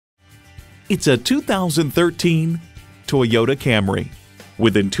It's a 2013 Toyota Camry.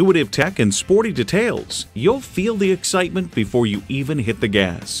 With intuitive tech and sporty details, you'll feel the excitement before you even hit the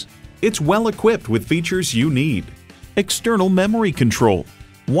gas. It's well equipped with features you need: external memory control,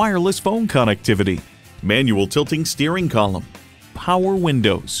 wireless phone connectivity, manual tilting steering column, power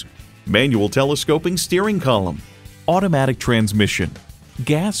windows, manual telescoping steering column, automatic transmission,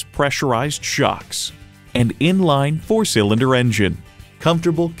 gas pressurized shocks, and inline 4-cylinder engine.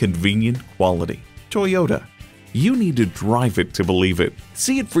 Comfortable, convenient quality. Toyota. You need to drive it to believe it.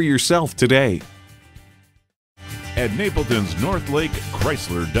 See it for yourself today. At Napleton's Northlake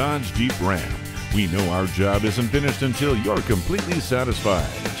Chrysler Dodge Jeep Ram, we know our job isn't finished until you're completely satisfied.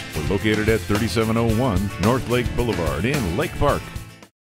 We're located at 3701 Northlake Boulevard in Lake Park.